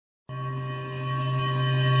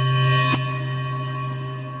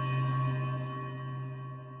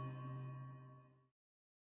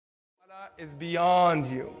is beyond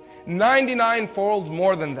you. 99-fold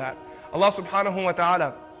more than that. Allah subhanahu wa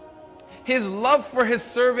ta'ala, His love for His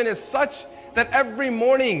servant is such that every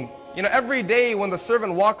morning, every day when the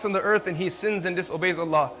servant walks on the earth and he sins and disobeys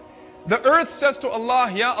Allah, the earth says to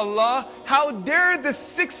Allah, Ya Allah, how dare this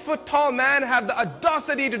 6-foot-tall man have the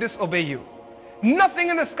audacity to disobey you? Nothing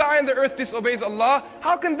in the sky and the earth disobeys Allah.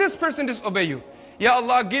 How can this person disobey you? Ya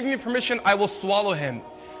Allah, give me permission, I will swallow him.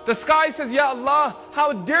 The sky says, Ya Allah,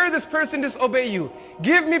 how dare this person disobey you?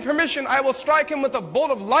 Give me permission, I will strike him with a bolt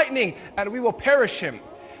of lightning and we will perish him.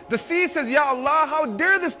 The sea says, Ya Allah, how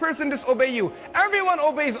dare this person disobey you? Everyone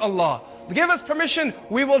obeys Allah. Give us permission,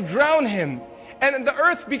 we will drown him. And the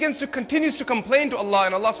earth continues to complain to Allah,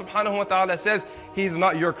 and Allah subhanahu wa ta'ala says, He's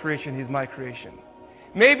not your creation, He's my creation.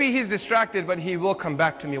 Maybe he's distracted, but he will come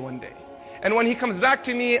back to me one day. And when he comes back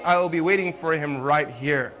to me, I will be waiting for him right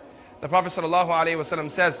here. The Prophet ﷺ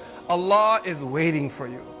says, Allah is waiting for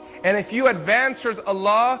you. And if you advance towards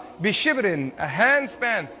Allah, bishibrin, a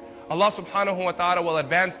handspan, Allah subhanahu wa ta'ala will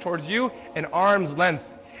advance towards you in arm's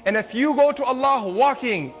length. And if you go to Allah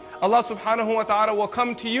walking, Allah subhanahu wa ta'ala will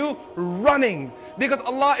come to you running. Because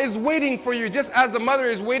Allah is waiting for you, just as the mother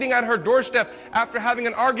is waiting at her doorstep after having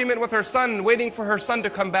an argument with her son, waiting for her son to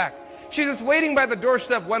come back. She's just waiting by the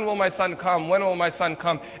doorstep, when will my son come? When will my son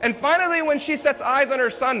come? And finally, when she sets eyes on her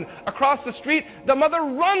son across the street, the mother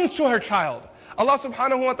runs to her child. Allah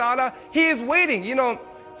subhanahu wa ta'ala, He is waiting.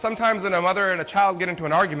 Sometimes when a mother and a child get into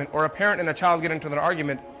an argument, or a parent and a child get into an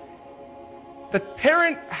argument, the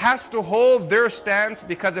parent has to hold their stance,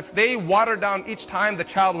 because if they water down each time, the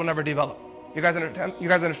child will never develop. You guys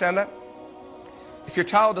understand that? If your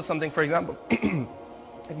child does something, for example,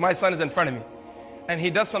 if my son is in front of me, and he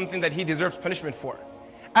does something that he deserves punishment for,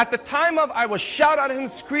 at the time of, I will shout at him,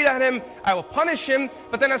 scream at him, I will punish him,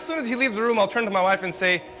 but then as soon as he leaves the room, I'll turn to my wife and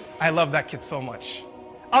say, I love that kid so much.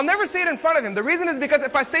 I'll never say it in front of him. The reason is because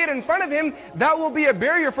if I say it in front of him, that will be a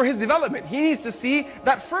barrier for his development. He needs to see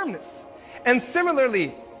that firmness. And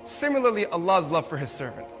similarly, Allah's love for His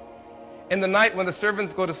servant. In the night when the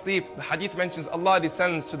servants go to sleep, the hadith mentions Allah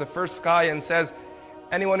descends to the first sky and says,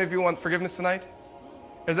 anyone of you want forgiveness tonight?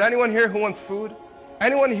 Is there anyone here who wants food?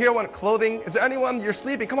 Anyone here want clothing? Is there anyone, you're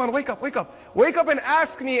sleeping? Come on, wake up, wake up. Wake up and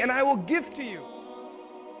ask me and I will give to you.